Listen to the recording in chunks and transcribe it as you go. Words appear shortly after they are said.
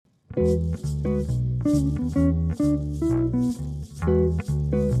Hi,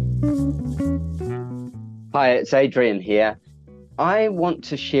 it's Adrian here. I want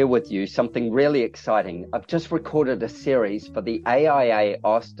to share with you something really exciting. I've just recorded a series for the AIA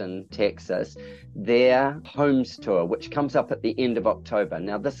Austin, Texas, their homes tour, which comes up at the end of October.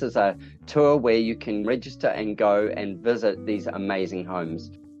 Now, this is a tour where you can register and go and visit these amazing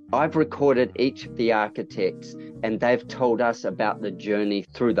homes. I've recorded each of the architects, and they've told us about the journey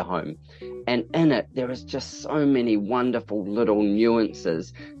through the home. And in it, there is just so many wonderful little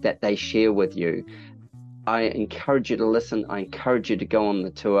nuances that they share with you. I encourage you to listen. I encourage you to go on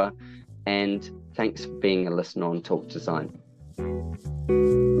the tour. And thanks for being a listener on Talk Design.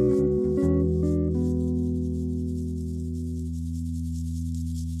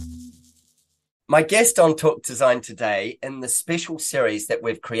 My guest on Talk Design today, in the special series that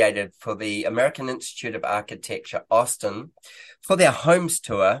we've created for the American Institute of Architecture, Austin, for their homes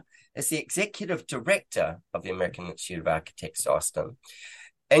tour, is the Executive Director of the American Institute of Architects, Austin,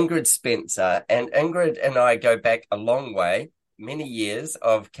 Ingrid Spencer. And Ingrid and I go back a long way, many years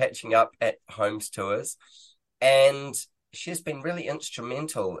of catching up at homes tours. And she's been really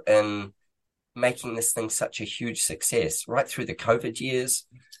instrumental in making this thing such a huge success right through the COVID years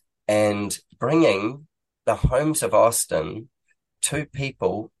and bringing the homes of Austin to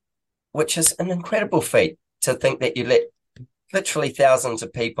people, which is an incredible feat to think that you let literally thousands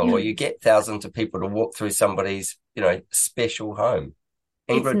of people or you get thousands of people to walk through somebody's, special home.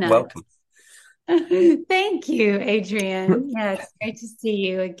 Ingrid, welcome. Thank you, Adrian. Yeah, it's great to see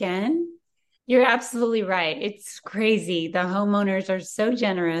you again. You're absolutely right. It's crazy. The homeowners are so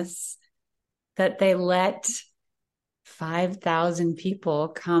generous that they let 5,000 people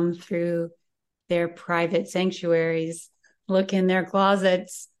come through their private sanctuaries, look in their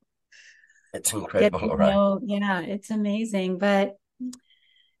closets. It's incredible, right? Yeah, it's amazing. But,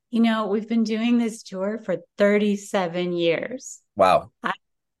 we've been doing this tour for 37 years. Wow.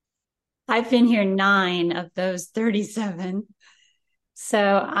 I've been here 9 of those 37. So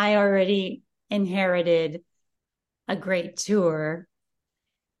I already inherited a great tour.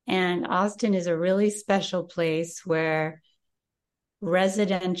 And Austin is a really special place where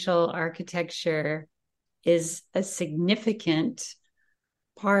residential architecture is a significant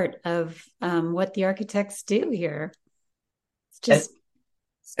part of what the architects do here. It's just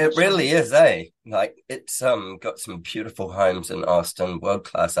it really is, eh? Like it's got some beautiful homes in Austin,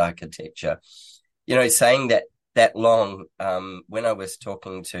 world-class architecture. Saying that long, when I was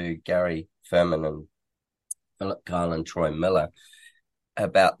talking to Gary Furman and Philip Kyle and Troy Miller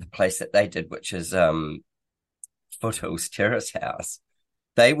about the place that they did, which is Foothills Terrace House,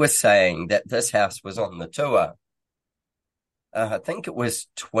 they were saying that this house was on the tour. I think it was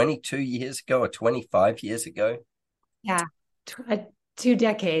 22 years ago or 25 years ago. Yeah, 2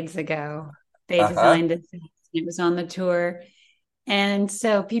 decades ago, they designed it. It was on the tour. And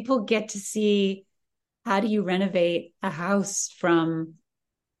so people get to see, how do you renovate a house from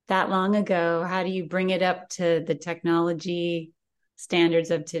that long ago? How do you bring it up to the technology standards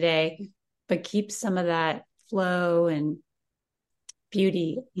of today, but keep some of that flow and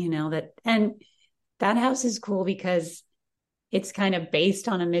beauty, and that house is cool because it's kind of based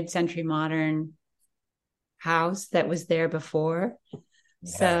on a mid-century modern house that was there before.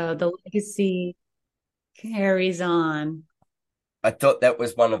 Yeah. So the legacy carries on. I thought that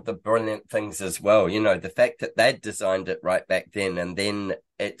was one of the brilliant things as well. The fact that they'd designed it right back then, and then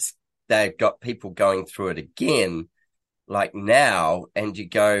they've got people going through it again, like now, and you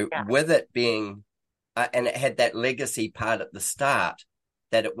go with it being, and it had that legacy part at the start,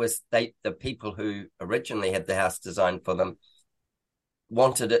 that it was the people who originally had the house designed for them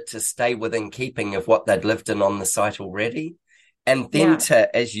wanted it to stay within keeping of what they'd lived in on the site already. And then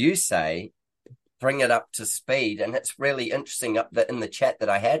to, as you say, bring it up to speed. And it's really interesting in the chat that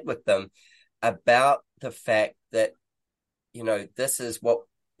I had with them about the fact that, this is what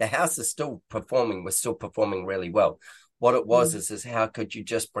the house is still performing, was still performing really well. What it was is how could you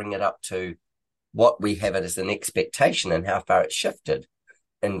just bring it up to what we have it as an expectation and how far it's shifted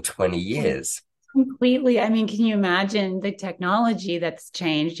in 20 years. Completely. I mean, can you imagine the technology that's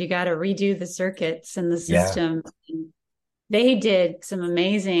changed? You got to redo the circuits and the system. Yeah. They did some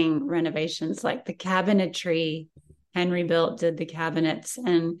amazing renovations, like the cabinetry. Henry Built did the cabinets,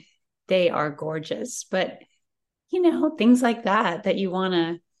 and they are gorgeous. But, things like that you want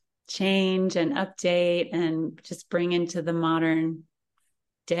to change and update and just bring into the modern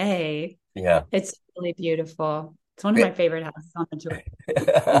day. Yeah. It's really beautiful. It's one of my favorite houses on the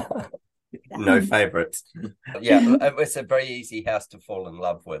tour. No favorites. Yeah, it was a very easy house to fall in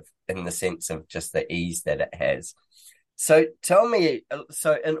love with, in the sense of just the ease that it has. So tell me,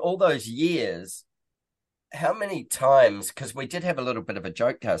 so in all those years, how many times, because we did have a little bit of a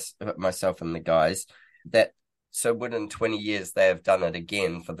joke, us, myself and the guys, that so within 20 years they have done it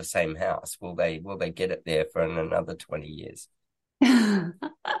again for the same house. Will they get it there for another 20 years? I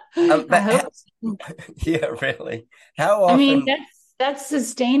But hope so. yeah, really. How I mean, often? that's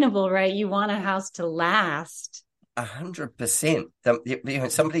sustainable, right? You want a house to last. 100%.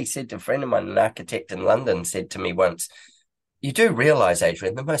 Somebody said, a friend of mine, an architect in London, said to me once, "You do realize,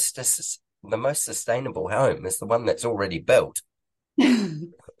 Adrian, the most sustainable home is the one that's already built."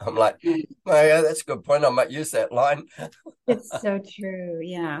 I'm like, oh yeah, that's a good point. I might use that line. It's so true.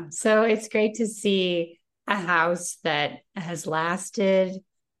 Yeah. So it's great to see a house that has lasted,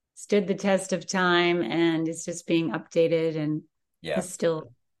 stood the test of time, and is just being updated and Yeah, is still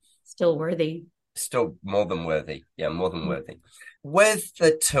worthy. still more than worthy. Yeah, more than worthy. With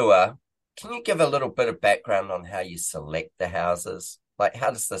the tour, can you give a little bit of background on how you select the houses? Like,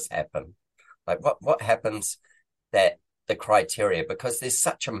 how does this happen? Like, what happens that the criteria, because there's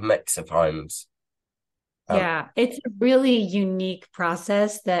such a mix of homes. Yeah, it's a really unique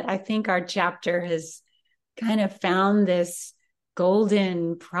process that I think our chapter has kind of found this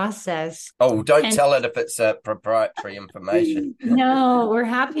golden process. Oh, don't And tell it if it's proprietary information. no, we're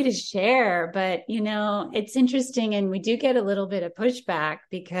happy to share, but it's interesting and we do get a little bit of pushback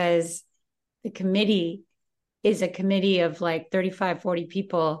because the committee is a committee of like 35, 40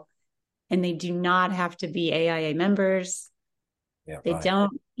 people and they do not have to be AIA members. Yeah, They right.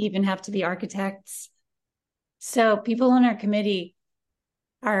 don't even have to be architects. So people on our committee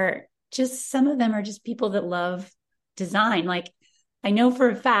are just, some of them are just people that love design. Like I know for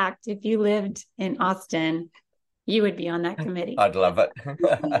a fact, if you lived in Austin, you would be on that committee. I'd love it.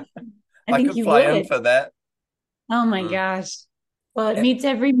 I I think could you fly in would. for that. Oh my Mm. gosh. Well, it Eh, meets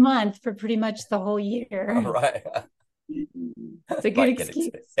every month for pretty much the whole all year. right. It's a good Might get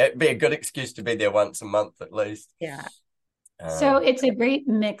excuse. it'd be a good excuse to be there once a month at least. Yeah. So Um, it's a great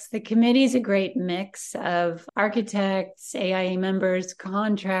mix. The committee is a great mix of architects, AIA members,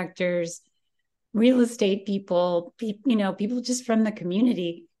 contractors, real estate people, people just from the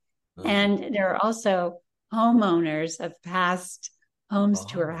community. mm. And there are also homeowners of past homes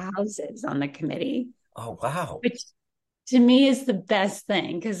tour Oh, houses on the committee, oh, wow. which to me is the best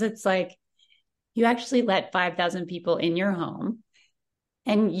thing because it's like you actually let 5,000 people in your home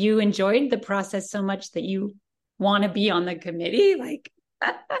and you enjoyed the process so much that you want to be on the committee. Like,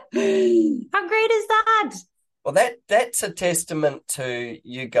 how great is that? Well, that's a testament to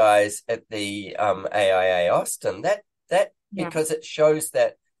you guys at the AIA Austin. That Yeah. because it shows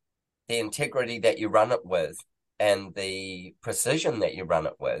that the integrity that you run it with and the precision that you run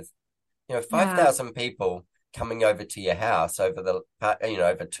it with. Yeah. 5,000 people coming over to your house over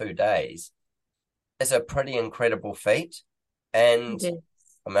 2 days is a pretty incredible feat. And It is.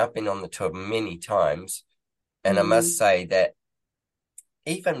 I mean, I've been on the tour many times, and I must Mm. say that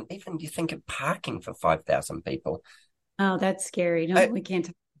even you think of parking for 5,000 people. Oh, that's scary. No, I, we can't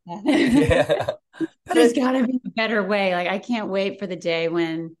talk about that. yeah, but There's got to be a better way. Like, I can't wait for the day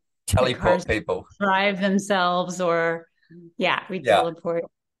when the cars teleport people. drive themselves or, yeah, we Yeah. teleport.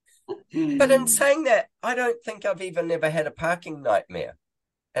 But in saying that, I don't think I've even ever had a parking nightmare.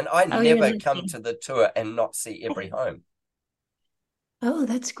 And I Oh, you're never come lucky. to the tour and not see every home. Oh,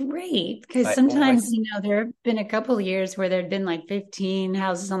 that's great. Because I sometimes, always, there have been a couple of years where there'd been like 15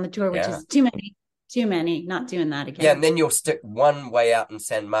 houses on the tour, which yeah. is too many, too many. Not doing that Yeah, again. and then you'll stick one way out in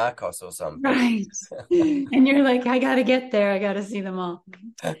San Marcos or something. Right. And you're like, I got to get there. I got to see them all.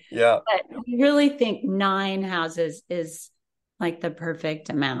 Yeah, But I really think 9 houses is like the perfect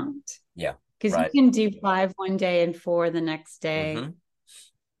amount yeah, because you right. can do 5 one day and 4 the next day. Mm-hmm.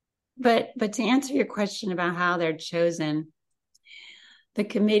 But to answer your question about how they're chosen, the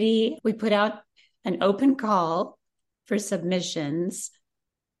committee, we put out an open call for submissions.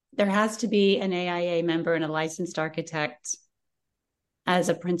 There has to be an AIA member and a licensed architect as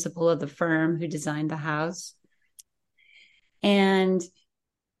a principal of the firm who designed the house. And,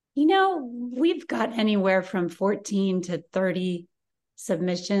 we've got anywhere from 14 to 30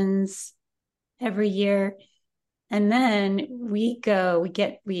 submissions every year. And then we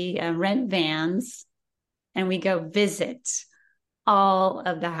rent vans and we go visit all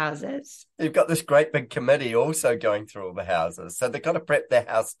of the houses. You've got this great big committee also going through all the houses. So they've got to prep their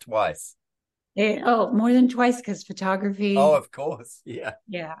house twice. More than twice because Oh, photography. of course. Yeah.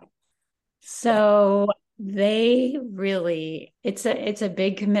 Yeah. So they really, it's a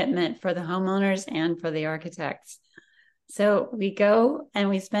big commitment for the homeowners and for the architects. So we go and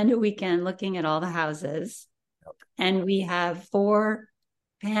we spend a weekend looking at all the houses, and we have 4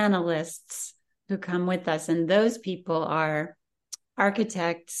 panelists who come with us. And those people are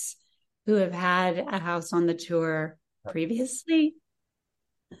architects who have had a house on the tour previously.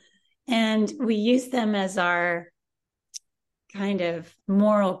 And we use them as our kind of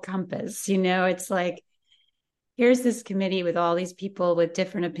moral compass. It's like, here's this committee with all these people with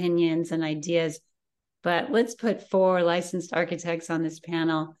different opinions and ideas, but let's put 4 licensed architects on this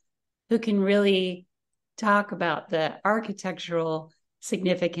panel who can really talk about the architectural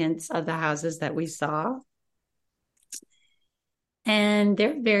significance of the houses that we saw. And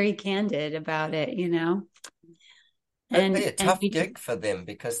they're very candid about it, It'd be a tough gig for them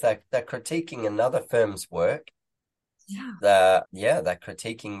because they're critiquing another firm's work. Yeah. They're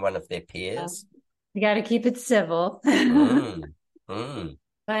critiquing one of their peers. You got to keep it civil.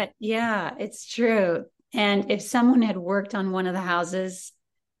 But yeah, it's true. And if someone had worked on one of the houses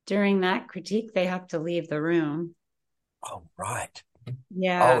during that critique, they have to leave the room. Oh, right.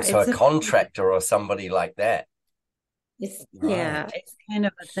 Yeah. Oh, so a contractor or somebody like that. Yeah, it's kind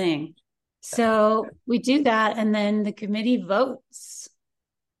of a thing. So we do that, and then the committee votes.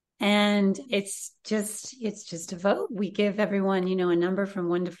 And it's just a vote. We give everyone, a number from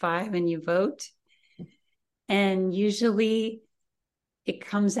 1 to 5, and you vote. And usually it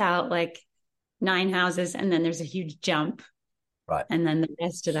comes out like 9 houses, and then there's a huge jump. Right. And then the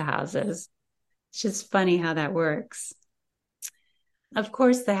rest of the houses. It's just funny how that works. Of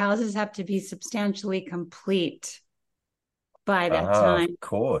course, the houses have to be substantially complete by that time. Of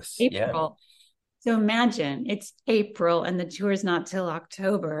course. April. Yeah. So imagine it's April and the tour's not till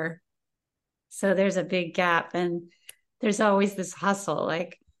October. So there's a big gap, and there's always this hustle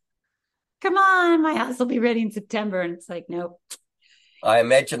like, come on, my house will be ready in September. And it's like, nope. I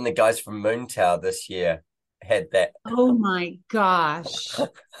imagine the guys from Moon Tower this year had that. Oh my gosh.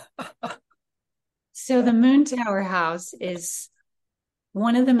 So the Moon Tower house is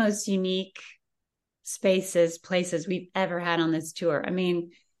one of the most unique places we've ever had on this tour. I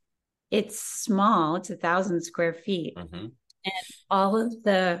mean, it's small. It's 1,000 square feet. Mm-hmm. And all of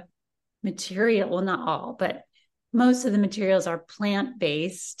the material, well, not all, but most of the materials are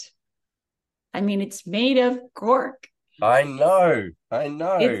plant-based. I mean, it's made of cork. I know.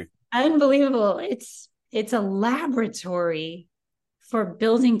 It's unbelievable. It's a laboratory for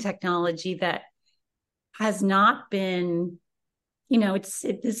building technology that has not been,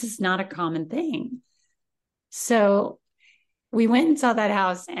 this is not a common thing. So we went and saw that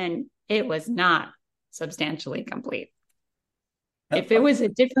house, and it was not substantially complete. If it was a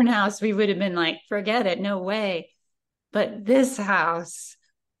different house, we would have been like, forget it, no way. But this house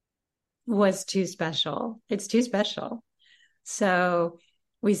was too special. It's too special. So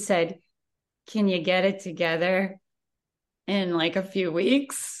we said, can you get it together in like a few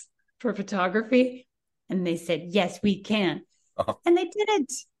weeks for photography? And they said, yes, we can. Oh. And they did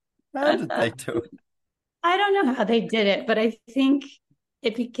it. How did they do it? I don't know how they did it, but I think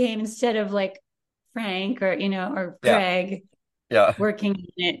it became, instead of like Frank or, or Greg working on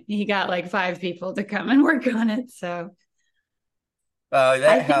it, he got like 5 people to come and work on it. So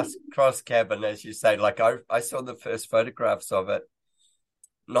that house cross cabin, as you say, like I saw the first photographs of it,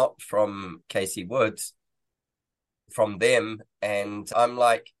 not from Casey Woods, from them. And I'm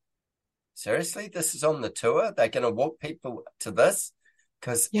like, seriously, this is on the tour? They're going to walk people to this?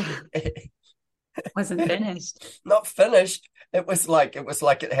 Because it wasn't finished. Not finished. It was like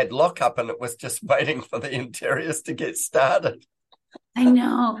it had lockup, and it was just waiting for the interiors to get started. I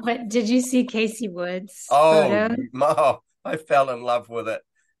know, but did you see Casey Woods' photos? I fell in love with it,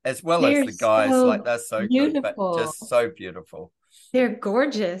 as well as the guys. Like, they're so beautiful. Good, but just so beautiful. They're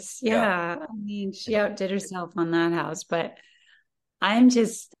gorgeous. Yeah. I mean, she outdid herself on that house, but I'm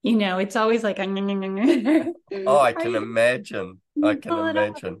just, it's always like, I can imagine. I can imagine.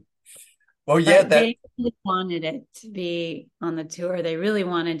 Well, yeah, they really wanted it to be on the tour. They really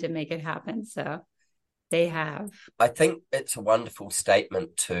wanted to make it happen. So they have. I think it's a wonderful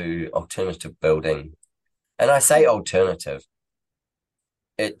statement to alternative building. And I say alternative.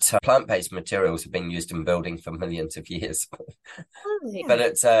 Plant-based materials have been used in building for millions of years. But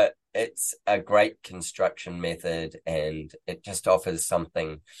it's a great construction method, and it just offers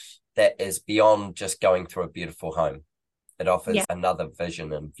something that is beyond just going through a beautiful home. It offers another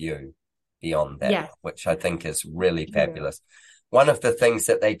vision and view beyond that, which I think is really fabulous. One of the things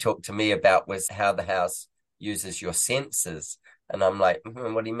that they talked to me about was how the house uses your senses. And I'm like,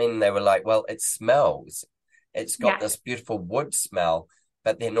 what do you mean? They were like, well, it smells. It's got this beautiful wood smell.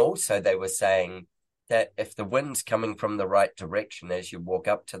 But then also they were saying that if the wind's coming from the right direction as you walk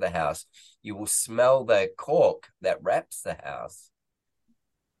up to the house, you will smell the cork that wraps the house.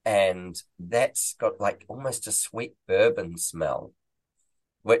 And that's got like almost a sweet bourbon smell.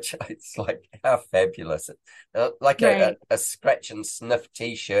 which it's like, how fabulous. Like Right. a scratch and sniff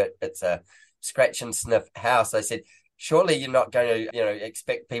t-shirt. It's a scratch and sniff house. I said, surely you're not going to,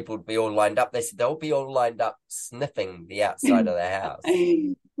 expect people to be all lined up. They said they'll be all lined up sniffing the outside of the house.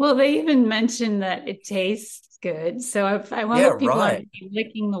 Well, they even mentioned that it tastes good. So if I Yeah, want people right. aren't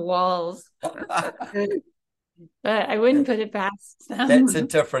licking the walls, but I wouldn't put it past That's a them.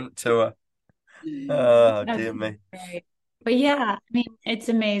 different tour. Oh, That's dear me. right. But yeah, I mean, it's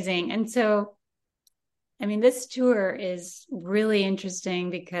amazing. And so, I mean, this tour is really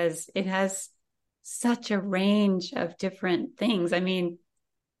interesting because it has such a range of different things. I mean,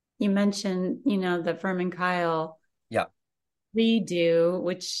 you mentioned, the Furman Kyle Yeah, redo,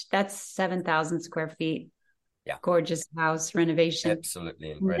 which that's 7,000 square feet, yeah, gorgeous house renovation.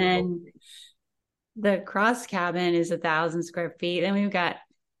 absolutely And incredible. then the cross cabin is 1,000 square feet. Then we've got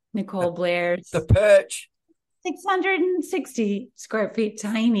Nicole The Blair's perch, 660 square feet,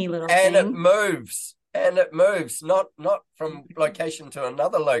 tiny little and it thing. moves, not from location to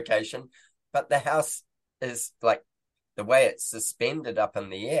another location, but the house is like the way it's suspended up in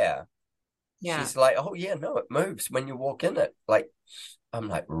the air. Yeah. She's like, oh yeah, no, it moves when you walk in it. Like, I'm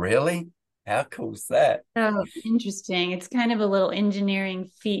like, really? How cool's that? So interesting. It's kind of a little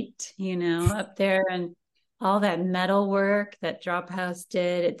engineering feat, up there, and all that metal work that Drop House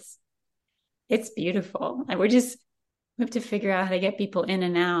did. It's beautiful. And we have to figure out how to get people in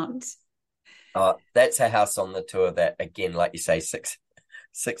and out. That's a house on the tour that, again, like you say,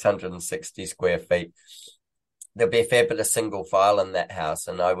 660 square feet. There'll be a fair bit of single file in that house.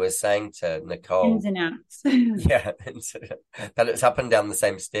 And I was saying to Ins Nicole, and outs. yeah, but it's up and down the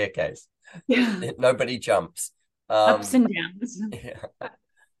same staircase. Yeah. Nobody jumps. Ups and downs. Yeah.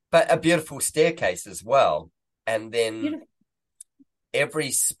 But a beautiful staircase as well. And then Beautiful.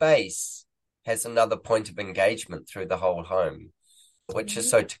 every space has another point of engagement through the whole home, which is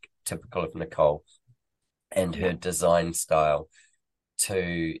so typical of Nicole and her design style,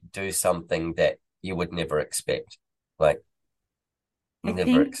 to do something that you would never expect. Like, I never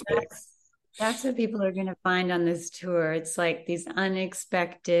think expect. that's what people are going to find on this tour. It's like these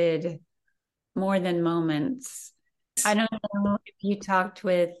unexpected more than moments. I don't know if you talked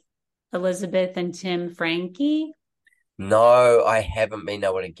with Elizabeth and Tim Frankie. No, I haven't been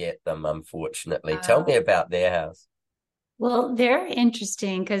able to get them, unfortunately. Tell me about their house. Well, they're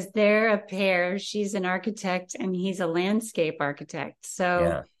interesting because they're a pair. She's an architect and he's a landscape architect. So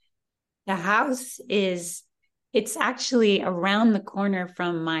Yeah. the house it's actually around the corner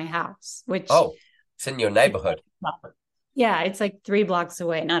from my house, which, Oh, it's in your neighborhood. yeah, it's like 3 blocks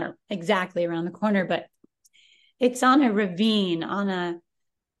away, not exactly around the corner, but it's on a ravine, on a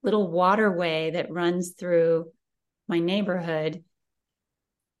little waterway that runs through my neighborhood,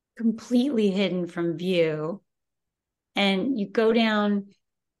 completely hidden from view. And you go down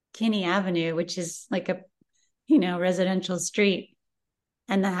Kinney Avenue, which is like a, residential street,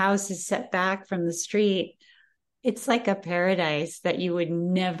 and the house is set back from the street. It's like a paradise that you would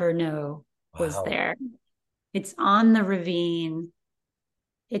never know was Wow. there. It's on the ravine.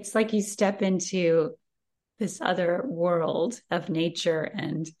 It's like you step into this other world of nature,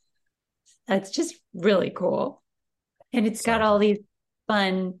 and it's just really cool. And it's got all these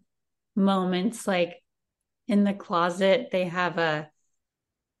fun moments, like in the closet,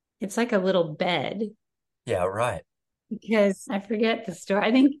 it's like a little bed, Yeah, right. because I forget the story.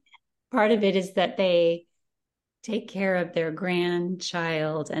 I think part of it is that they take care of their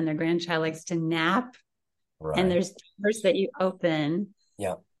grandchild, and their grandchild likes to nap, and Right. there's doors that you open.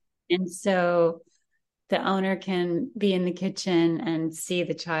 Yeah. And so the owner can be in the kitchen and see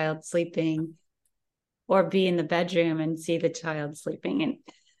the child sleeping, or be in the bedroom and see the child sleeping. And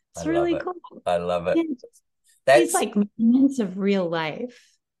I it's love really it. cool. I love it. Yeah, these That's like moments of real life.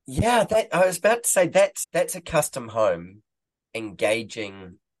 Yeah, that I was about to say, that's a custom home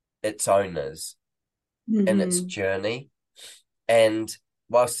engaging its owners in its Mm-hmm. journey. And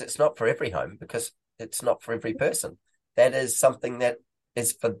whilst it's not for every home, because it's not for every person, that is something that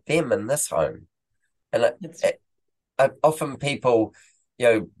is for them in this home. And often people,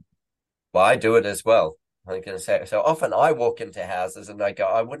 well, I do it as well. I'm going to say, so often I walk into houses and I go,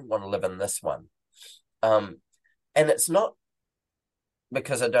 I wouldn't want to live in this one. And it's not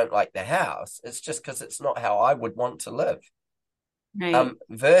because I don't like the house. It's just because it's not how I would want to live. Right.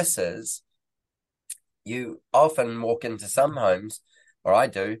 Versus you often walk into some homes, or I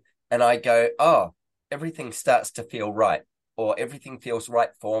do, and I go, oh, everything starts to feel right, or everything feels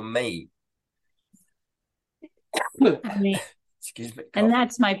right for me. I mean, Excuse me. and Cough.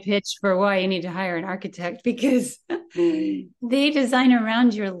 that's my pitch for why you need to hire an architect, because they design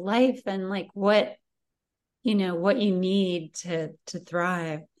around your life and like what what you need to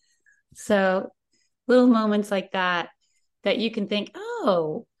thrive. So little moments like that you can think,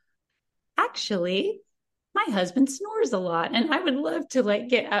 oh, actually, my husband snores a lot, and I would love to like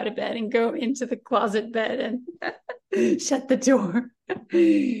get out of bed and go into the closet bed and shut the door.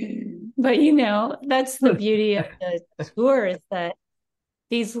 But that's the beauty of the tour, is that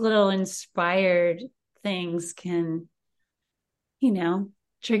these little inspired things can,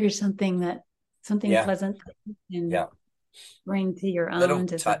 trigger something Yeah. pleasant that you can Yeah. bring to your Little own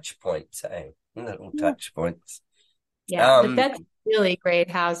touch points, eh? Little yeah. touch points. Yeah, but that's a really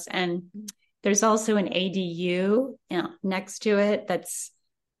great house. And there's also an ADU, next to it.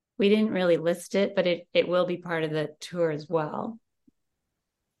 We didn't really list it, but it will be part of the tour as well.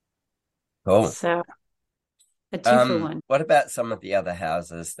 Cool. So a 2-for-1. What about some of the other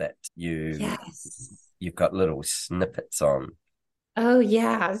houses that Yes. you've got little snippets on? Oh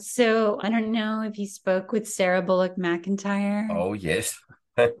yeah. So I don't know if you spoke with Sarah Bullock McIntyre. Oh, yes.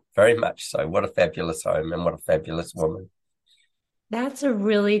 Very much so. What a fabulous home and what a fabulous woman. That's a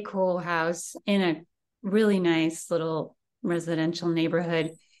really cool house in a really nice little residential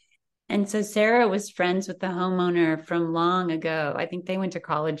neighborhood. And so Sarah was friends with the homeowner from long ago. I think they went to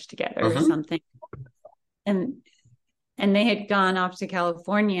college together or Mm-hmm. something. And they had gone off to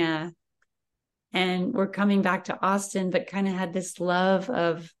California and were coming back to Austin, but kind of had this love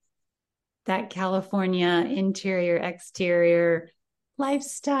of that California interior, exterior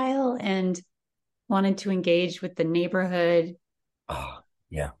lifestyle, and wanted to engage with the neighborhood. Oh,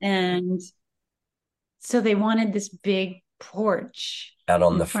 yeah. And so they wanted this big porch Out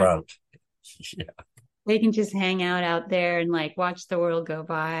on in the front. front. Yeah. They can just hang out there and like watch the world go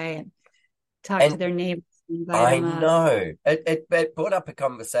by and talk to And their neighbors and invite I them up. know it brought up a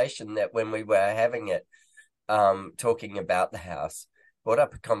conversation that when we were having it, talking about the house, brought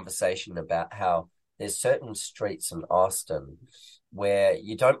up a conversation about how there's certain streets in Austin where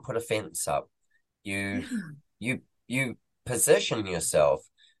you don't put a fence up. You you position yourself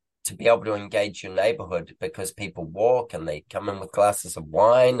to be able to engage your neighborhood because people walk and they come in with glasses of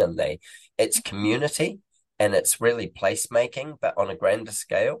wine and it's community and it's really placemaking, but on a grander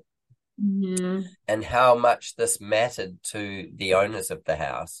scale. Mm-hmm. And how much this mattered to the owners of the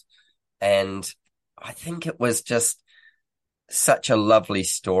house. And I think it was just such a lovely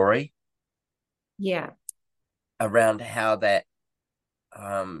story. Yeah. Around how that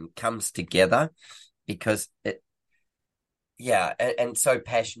comes together, because and so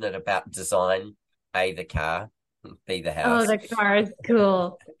passionate about design, the car, B, the Oh, house. the car is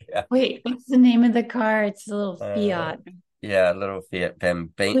cool. Yeah. Wait, what's the name of the car? It's a little Fiat. Yeah, little Fiat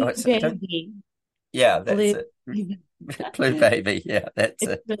Bambino. Blue Baby. Yeah, that's Blue. it. Blue Baby. Yeah, that's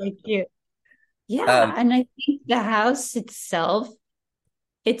It's it. really cute. Yeah, and I think the house itself,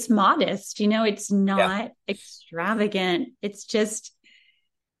 it's modest. It's Yeah, not extravagant. It's just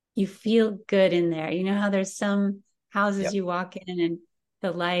you feel good in there. You know how there's some houses yeah, you walk in and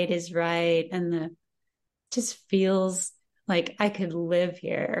the light is right and the just feels like I could live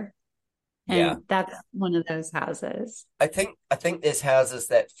here. yeah. And that's one of those houses. I think there's houses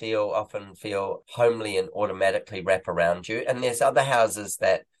that often feel homely and automatically wrap around you, and there's other houses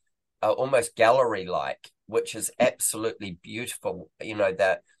that are almost gallery-like, which is absolutely beautiful.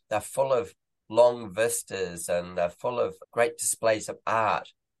 That they're full of long vistas and they're full of great displays of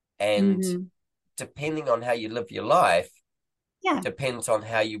art. And Mm-hmm. depending on how you live your life, Yeah. depends on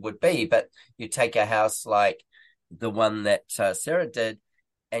how you would be. But you take a house like the one that Sarah did,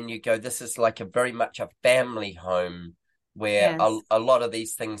 and you go, this is like a very much a family home where Yes. a lot of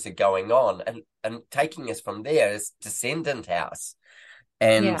these things are going on. And taking us from there is Descendant House. Yeah.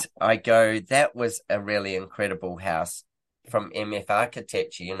 And I go, that was a really incredible house from MF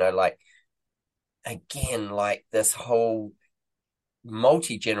Architecture, like, again, like this whole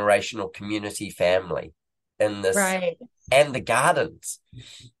multi-generational community family in this, Right. and the gardens,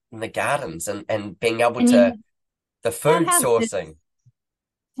 and being able And the that food house is sourcing.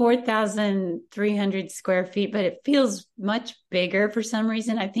 4,300 square feet, but it feels much bigger for some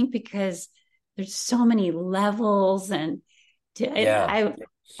reason. I think because there's so many levels, and Yeah.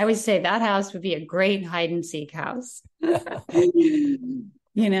 I would say that house would be a great hide and seek house.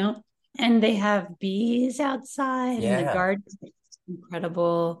 And they have bees outside, and the Yeah. garden is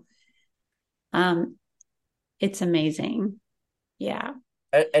incredible. Um, it's amazing. Yeah.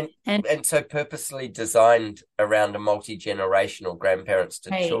 And, And and so purposely designed around a multi-generational grandparents to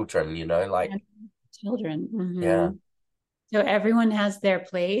right. children, like, And children. Mm-hmm. yeah, So everyone has their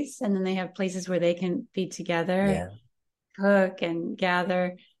place, and then they have places where they can be together, yeah, cook and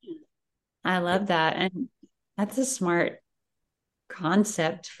gather. I love that. And that's a smart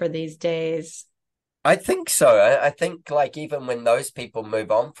concept for these days. I think so. I think like even when those people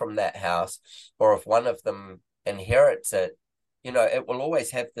move on from that house, or if one of them inherits it, it will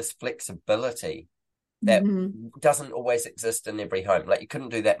always have this flexibility that Hmm. doesn't always exist in every home. Like you couldn't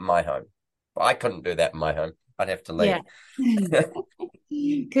do that in my home. I couldn't do that in my home. I'd have to leave. Yeah.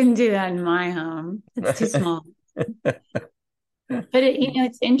 Couldn't do that in my home. It's too small. But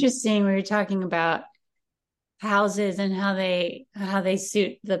it's interesting. We were talking about houses and how they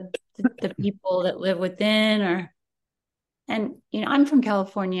suit the people that live within, and I'm from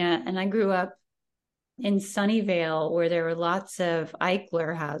California, and I grew up in Sunnyvale where there were lots of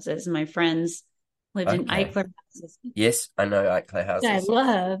Eichler houses. My friends lived in Okay. Eichler houses. Yes, I know Oakley Yeah, I houses.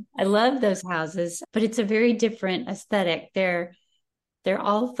 love I love those houses, but it's a very different aesthetic. They're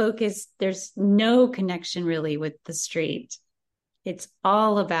all focused. There's no connection really with the street. It's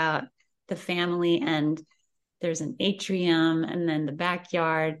all about the family, and there's an atrium and then the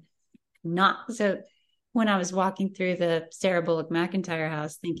backyard. Not so when I was walking through the Sarah Bullock McIntyre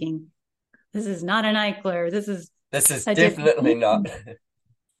house thinking, this is not an Eichler. This is This is a different definitely not.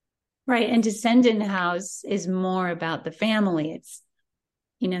 right. And Descendant House is more about the family. It's,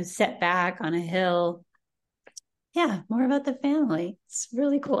 set back on a hill. Yeah, more about the family. It's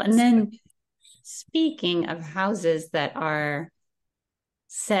really cool. And then speaking of houses that are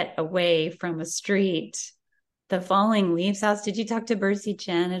set away from a street, the Falling Leaves house. Did you talk to Bercy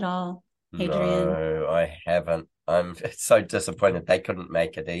Chen at all, Adrian? No, I haven't. I'm so disappointed they couldn't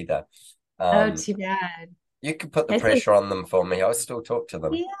make it either. Oh, Um, too bad. you could put the It's a, pressure on them for me. I'll still talk to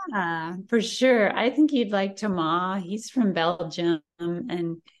them. yeah, for sure. I think you'd like Thomas. He's from Belgium,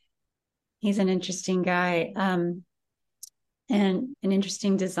 and he's an interesting guy. And an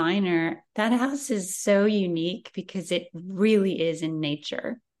interesting designer. That house is so unique because it really is in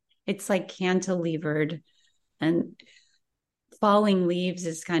nature. It's like cantilevered, and falling leaves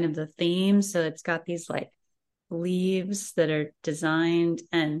is kind of the theme. So it's got these like leaves that are designed,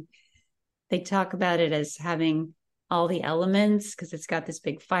 and they talk about it as having all the elements because it's got this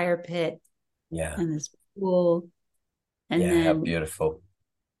big fire pit Yeah, and this pool, and yeah, how then beautiful.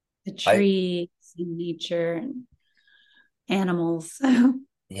 the I trees and nature and animals.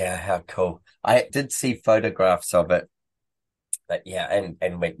 Yeah, how cool. I did see photographs of it, but yeah,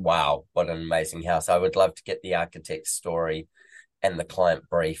 and went, wow, what an amazing house. I would love to get the architect's story and the client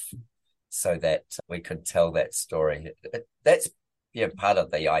brief so that we could tell that story. That's part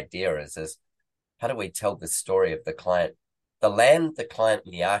of the idea is how do we tell the story of the client, the land, the client,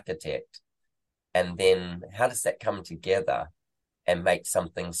 and the architect, and then how does that come together and make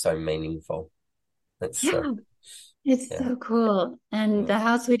something so meaningful? It's Yeah, it's yeah. so cool. And Mm. the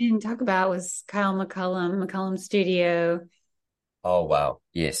house we didn't talk about was Kyle McCullum Studio. Oh wow,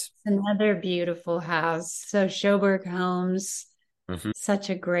 yes. It's another beautiful house. So Schoberg Homes, Hmm. such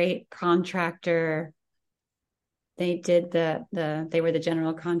a great contractor. They did they were the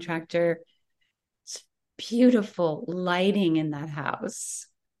general contractor. It's beautiful lighting in that house.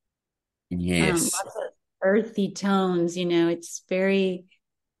 Yes. Lots of earthy tones, it's very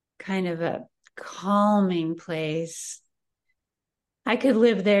kind of a calming place. I could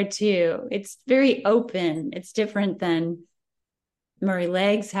live there too. It's very open. It's different than Murray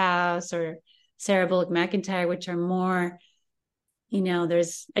Legg's house or Sarah Bullock McIntyre, which are more,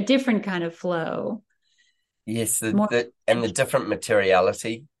 there's a different kind of flow, Yes, more and the different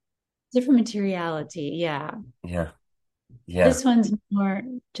materiality. different materiality. Yeah. Yeah, yeah, This one's more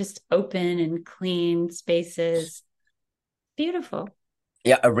just open and clean spaces. Beautiful.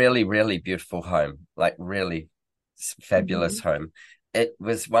 yeah. A really, really beautiful home, like really fabulous Mhm. home. It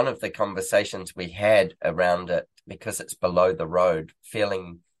was one of the conversations we had around it because it's below the road,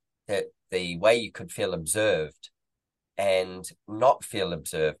 feeling that the way you could feel observed and not feel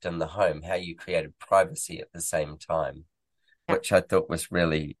observed in the home, how you created privacy at the same time, Yeah. which I thought was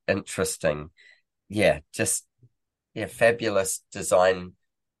really interesting. Yeah, just fabulous design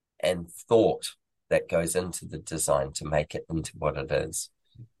and thought that goes into the design to make it into what it is.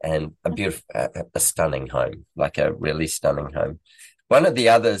 And a beautiful, a stunning home, like a really stunning home. One of the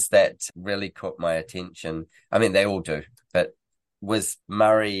others that really caught my attention, I mean, they all do, but was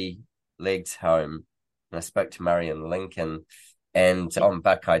Murray Legg's home. And I spoke to Murray in Lincoln and on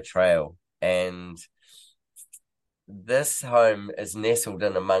Buckeye Trail. And this home is nestled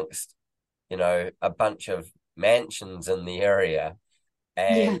in amongst, a bunch of mansions in the area. Yeah.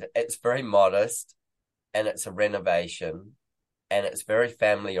 And it's very modest and it's a renovation and it's very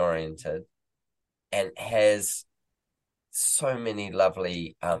family oriented and has so many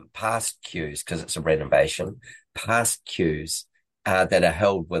lovely past cues because it's a renovation, past cues that are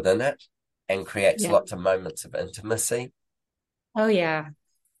held within it and creates Yeah. lots of moments of intimacy. Oh, yeah.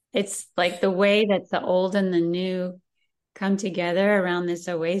 it's like the way that the old and the new come together around this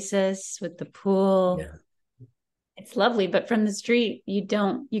oasis with the pool. Yeah. It's lovely, but from the street, you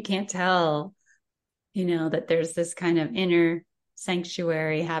can't tell, that there's this kind of inner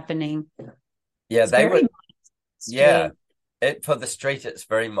sanctuary happening. Yeah, It's they very would. Yeah, street. for the street, it's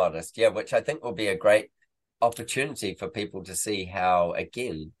very modest. Yeah, which I think will be a great opportunity for people to see how,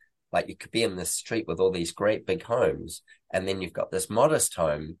 again, like you could be in the street with all these great big homes, and then you've got this modest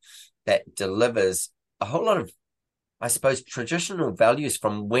home that delivers a whole lot of, I suppose, traditional values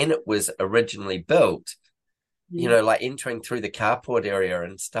from when it was originally built. Like entering through the carport area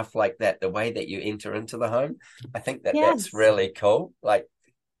and stuff like that, the way that you enter into the home. I think that that's Yes. really cool. Like,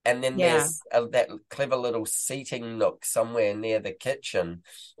 and then Yeah. there's that clever little seating nook somewhere near the kitchen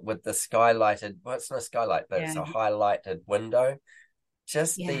with the skylighted, well, it's not a skylight, but it's Yeah. a highlighted window.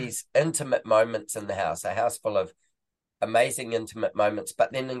 Just Yeah. these intimate moments in the house, a house full of amazing intimate moments,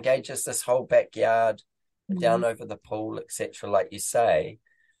 but then engages this whole backyard down Mhm. over the pool, etc., like you say.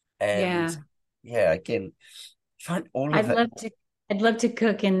 And Yeah. yeah, again, find all of I'd it. love to I'd love to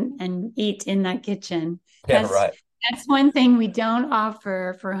cook and eat in that kitchen. Yeah, That's right. that's one thing we don't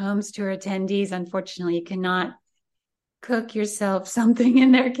offer for homes tour attendees. Unfortunately, you cannot cook yourself something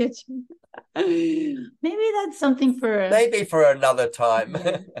in their kitchen. Maybe that's something for Maybe for another time.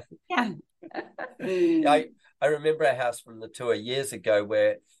 yeah. I remember a house from the tour years ago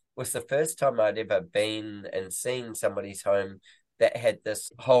where it was the first time I'd ever been and seen somebody's home that had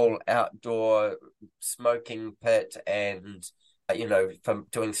this whole outdoor smoking pit and, from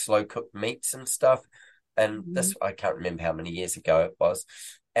doing slow cooked meats and stuff. And this, I can't remember how many years ago it was.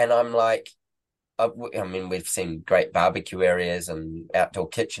 And I'm like, I mean, we've seen great barbecue areas and outdoor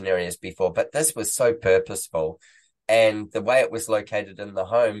kitchen areas before, but this was so purposeful. And the way it was located in the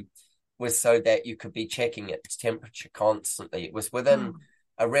home was so that you could be checking its temperature constantly. It was within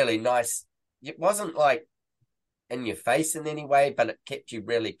a really nice, it wasn't like in your face in any way, but it kept you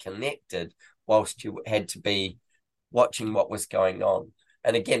really connected whilst you had to be watching what was going on.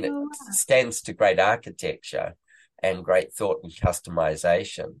 And again, it stands to great architecture and great thought and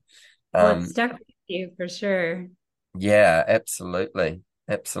customization. Well, it stuck with you for sure. Yeah, absolutely.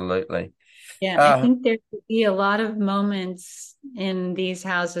 Absolutely. Yeah, I think there could be a lot of moments in these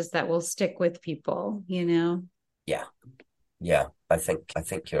houses that will stick with people. Yeah. Yeah. I think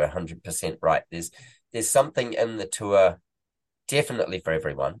you're 100% right. There's something in the tour definitely for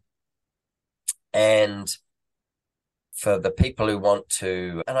everyone. And for the people who want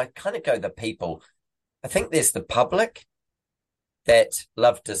to, and I kind of go the people, I think there's the public that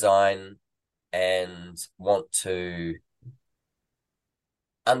love design and want to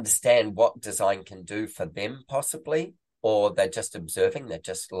understand what design can do for them possibly, or they're just observing, they're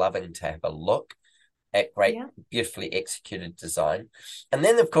just loving to have a look at great, beautifully executed design. And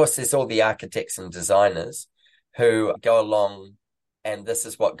then, of course, there's all the architects and designers who go along, and this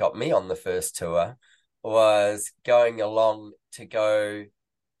is what got me on the first tour, was going along to go,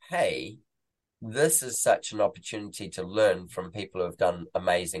 hey, this is such an opportunity to learn from people who have done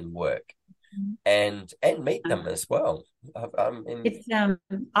amazing work and meet them as well. I mean, it's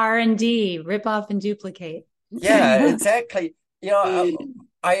R&D, rip off and duplicate. yeah, exactly.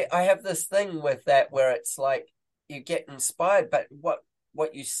 I have this thing with that where it's like you get inspired, but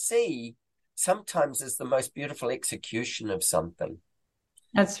what you see sometimes is the most beautiful execution of something.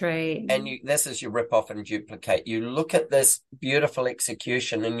 That's right. And this is your rip off and duplicate. You look at this beautiful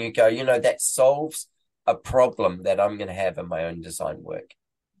execution and you go, that solves a problem that I'm going to have in my own design work.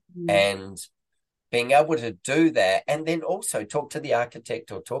 And being able to do that, and then also talk to the architect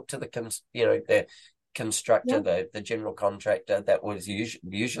or talk to the constructor, the general contractor that was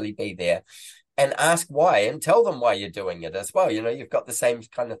usually be there, and ask why and tell them why you're doing it as well. You've got the same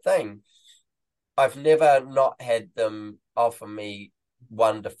kind of thing. I've never not had them offer me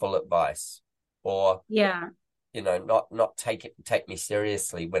wonderful advice or not take me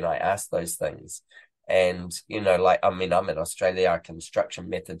seriously when I ask those things. And I'm in Australia, our construction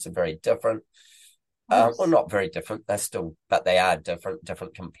methods are very different. Well, not very different. But they are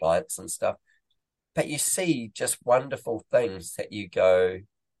different compliance and stuff. But you see just wonderful things that you go,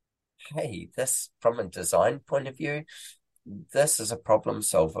 hey, this from a design point of view, this is a problem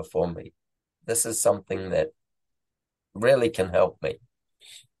solver for me. This is something that really can help me.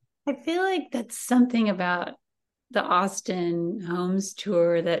 I feel like that's something about the Austin Homes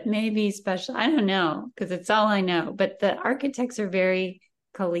Tour that may be special. I don't know, because it's all I know. But the architects are very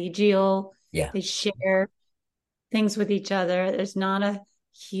collegial. Yeah. They share things with each other. There's not a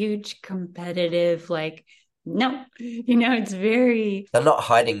huge competitive, it's very. They're not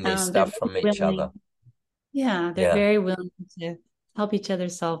hiding their stuff from each other. Yeah, they're very willing to help each other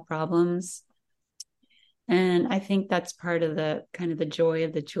solve problems. And I think that's part of the kind of the joy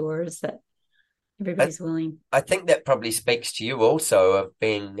of the tours, that everybody's willing. I think that probably speaks to you also of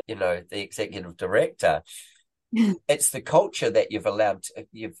being, you know, the executive director. It's the culture that you've allowed to,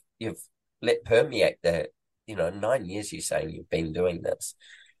 you've let permeate the, you know, 9 years you're saying you've been doing this.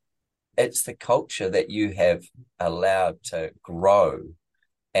 It's the culture that you have allowed to grow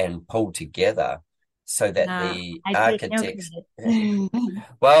and pull together so that the I take no architects, credit.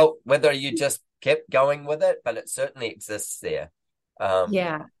 well, whether you just kept going with it, but it certainly exists there.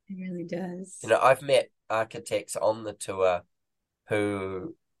 Yeah, it really does. You know, I've met architects on the tour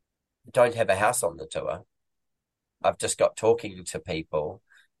who don't have a house on the tour. I've just got talking to people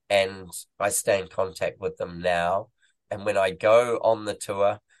and I stay in contact with them now. And when I go on the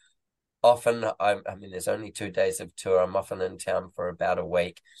tour, often I mean, there's only 2 days of tour. I'm often in town for about a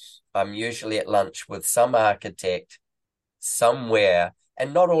week. I'm usually at lunch with some architect somewhere,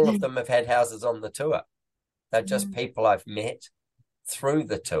 and not all of them have had houses on the tour. They're just people I've met through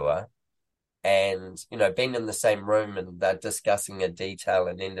the tour and, you know, been in the same room and they're discussing a detail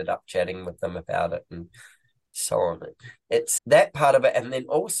and ended up chatting with them about it and so on. It's that part of it. And then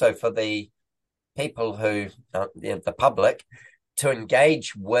also for the people who, the public, to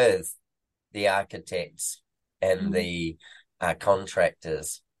engage with the architects and the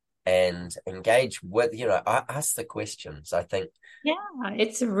contractors and engage with, you know, ask the questions. I think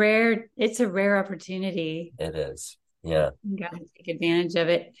it's a rare opportunity. it is. Yeah, You got to take advantage of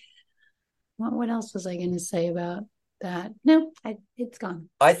it. What else was I going to say about that? No, it's gone.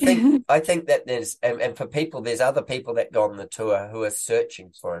 I think that there's and for people, there's other people that go on the tour who are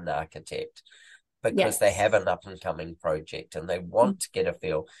searching for an architect because they have an up and coming project and they want to get a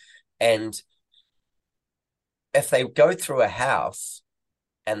feel. And if they go through a house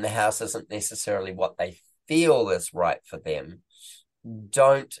and the house isn't necessarily what they feel is right for them,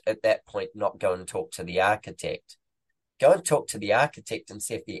 don't at that point not go and talk to the architect. Go and talk to the architect and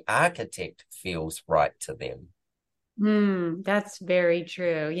see if the architect feels right to them. That's very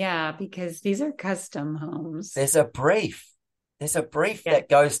true. Yeah, because these are custom homes. There's a brief that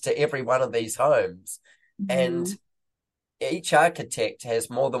goes to every one of these homes. And each architect has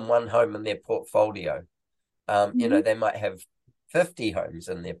more than one home in their portfolio. You know, they might have 50 homes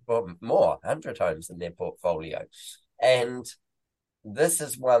in their, or more, 100 homes in their portfolio. And this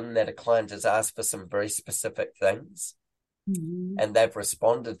is one that a client has asked for some very specific things. And they've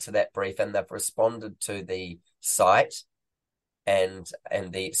responded to that brief and they've responded to the site and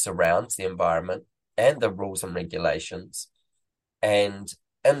the surrounds, the environment and the rules and regulations. And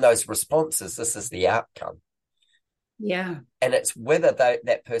in those responses, this is the outcome. Yeah. And it's whether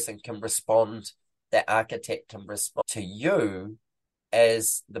that person can respond, that architect can respond to you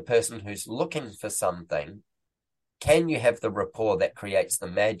as the person who's looking for something. Can you have the rapport that creates the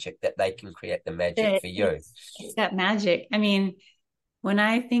magic, that they can create the magic for you? It's that magic. I mean, when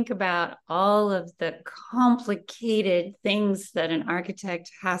I think about all of the complicated things that an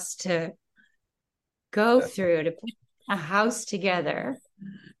architect has to go through to put a house together,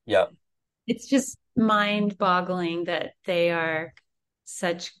 it's just mind-boggling that they are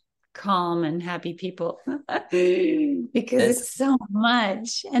such calm and happy people because it's so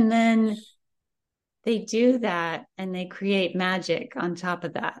much. And then they do that and they create magic on top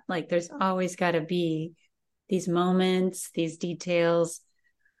of that. Like there's always got to be these moments, these details.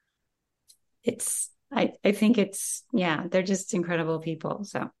 I think they're just incredible people.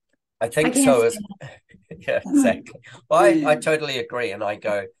 So I think so. Yeah, exactly. Well, I totally agree. And I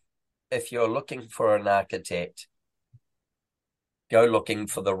go, if you're looking for an architect, go looking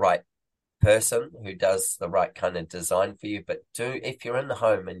for the right person who does the right kind of design for you. But if you're in the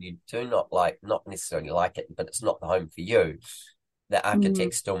home and you do not necessarily like it, but it's not the home for you, the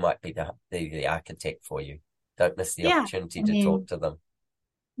architect still might be the architect for you. Don't miss the opportunity to talk to them.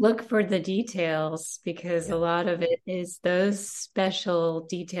 Look for the details because a lot of it is those special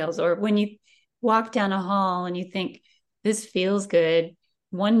details. Or when you walk down a hall and you think this feels good,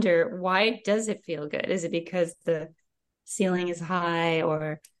 wonder why does it feel good? Is it because the ceiling is high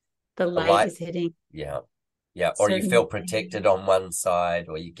or the light is hitting? Or you feel protected on one side,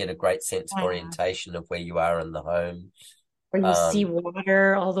 or you get a great sense of orientation of where you are in the home. Or you see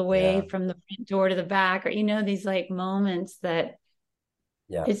water all the way from the front door to the back, or, you know, these like moments that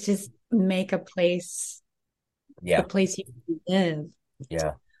it's just make a place, the place you live.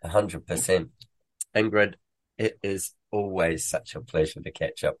 Yeah, 100%. Ingrid, it is always such a pleasure to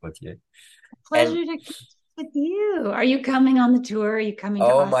catch up with you. Pleasure to catch up with you. Are you coming on the tour? Are you coming to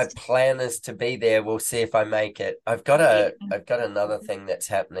Austin? My plan is to be there. We'll see if I make it. I've got another thing that's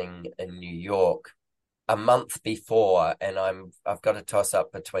happening in New York a month before, and I've got to toss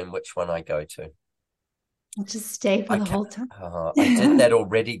up between which one I go to. I'll just stay for the whole time. I did that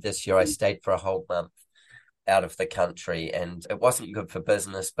already this year. I stayed for a whole month out of the country, and it wasn't good for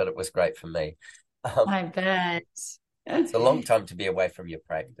business, but it was great for me. I bet. It's a long time to be away from your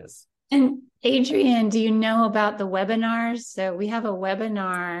practice. And Adrian, do you know about the webinars? So we have a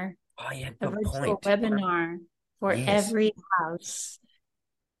webinar, Oh, yeah, a good virtual point. webinar for Yes. every house.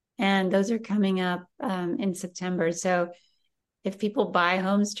 And those are coming up in September. So if people buy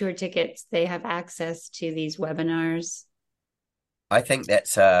Homes Tour tickets, they have access to these webinars. I think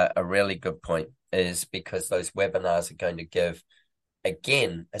that's a really good point, is because those webinars are going to give,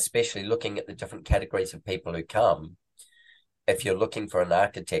 again, especially looking at the different categories of people who come. If you're looking for an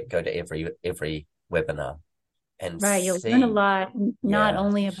architect, go to every webinar and Right. You'll learn a see. lot, not Yeah,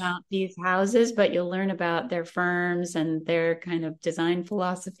 only about these houses, but you'll learn about their firms and their kind of design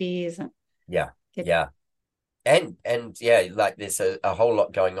philosophies. yeah, yeah. And yeah, like there's a whole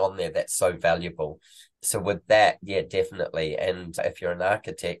lot going on there that's so valuable. So with that, yeah, definitely. And if you're an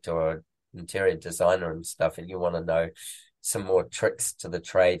architect or an interior designer and stuff, and you want to know some more tricks to the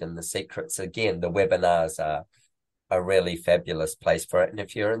trade and the secrets, again, the webinars are a really fabulous place for it. And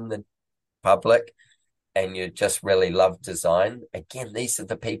if you're in the public and you just really love design, again, these are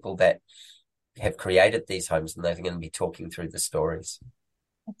the people that have created these homes, and they're going to be talking through the stories.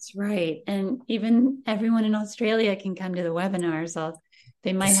 That's right. And even everyone in Australia can come to the webinars.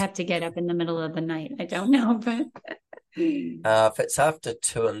 They might have to get up in the middle of the night. I don't know, but If it's after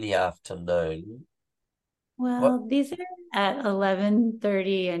 2 in the afternoon, what? these are at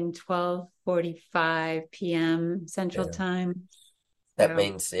 11:30 and 12:45 p.m. Central Yeah. Time. That So,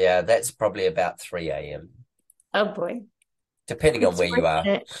 means, yeah, that's probably about 3 a.m., oh boy, depending on it's where you worth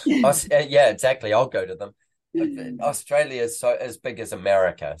are. it. Yeah, exactly. I'll go to them. Australia is so as big as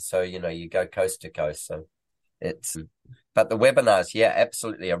America, so you go coast to coast. So it's, but the webinars, yeah,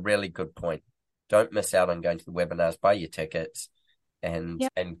 absolutely a really good point. Don't miss out on going to the webinars. Buy your tickets and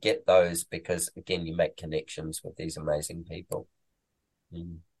Yep. and get those, because again, you make connections with these amazing people.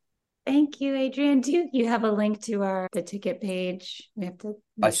 Mm. Thank you, Adrian. Do you have a link to the ticket page? We have to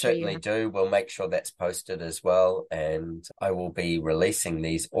I make sure you certainly have. do. We'll make sure that's posted as well, and I will be releasing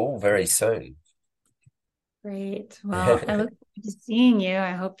these all very soon. Great. Well, I look forward to seeing you.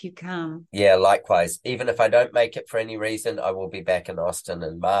 I hope you come. Yeah, likewise. Even if I don't make it for any reason, I will be back in Austin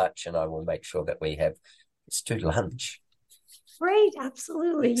in March, and I will make sure that let's do lunch. Great.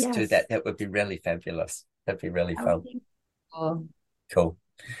 Absolutely. Let's do Yes. that. That would be really fabulous. That'd be really That would fun. be cool. Cool.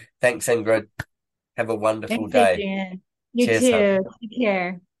 Thanks, Ingrid. Have a wonderful Thanks, day. Adrian. You Cheers, hon. too. Take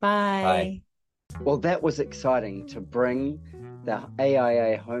care. Bye. Bye. Well, that was exciting to bring the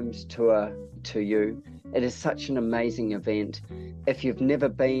AIA Homes Tour to you. It is such an amazing event. If you've never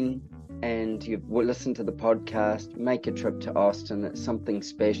been and you've listened to the podcast, make a trip to Austin. It's something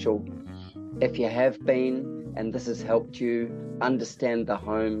special. If you have been and this has helped you understand the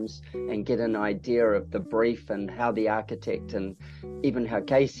homes and get an idea of the brief and how the architect and even how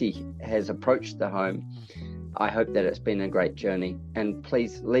Casey has approached the home, I hope that it's been a great journey. And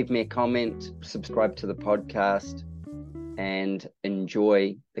please leave me a comment, subscribe to the podcast, and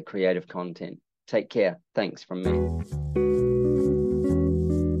enjoy the creative content. Take care. Thanks from me.